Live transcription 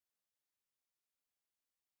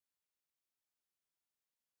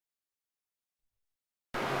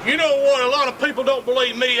You know what? A lot of people don't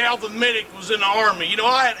believe me. Alvin Minnick was in the Army. You know,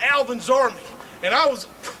 I had Alvin's Army, and I was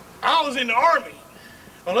in the Army.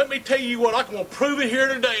 Well, let me tell you what, I'm going to prove it here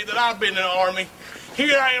today that I've been in the Army.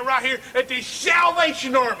 Here I am right here at the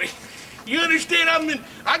Salvation Army. You understand?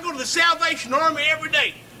 I go to the Salvation Army every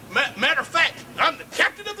day. Matter of fact, I'm the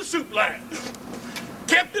captain of the soup line.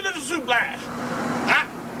 Captain of the soup line.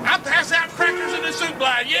 I pass out crackers in the soup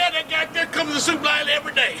line. Yeah, that guy there comes to the soup line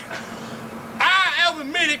every day.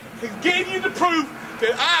 Alvin Minnick, has gave you the proof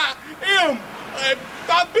that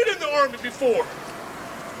I've been in the Army before.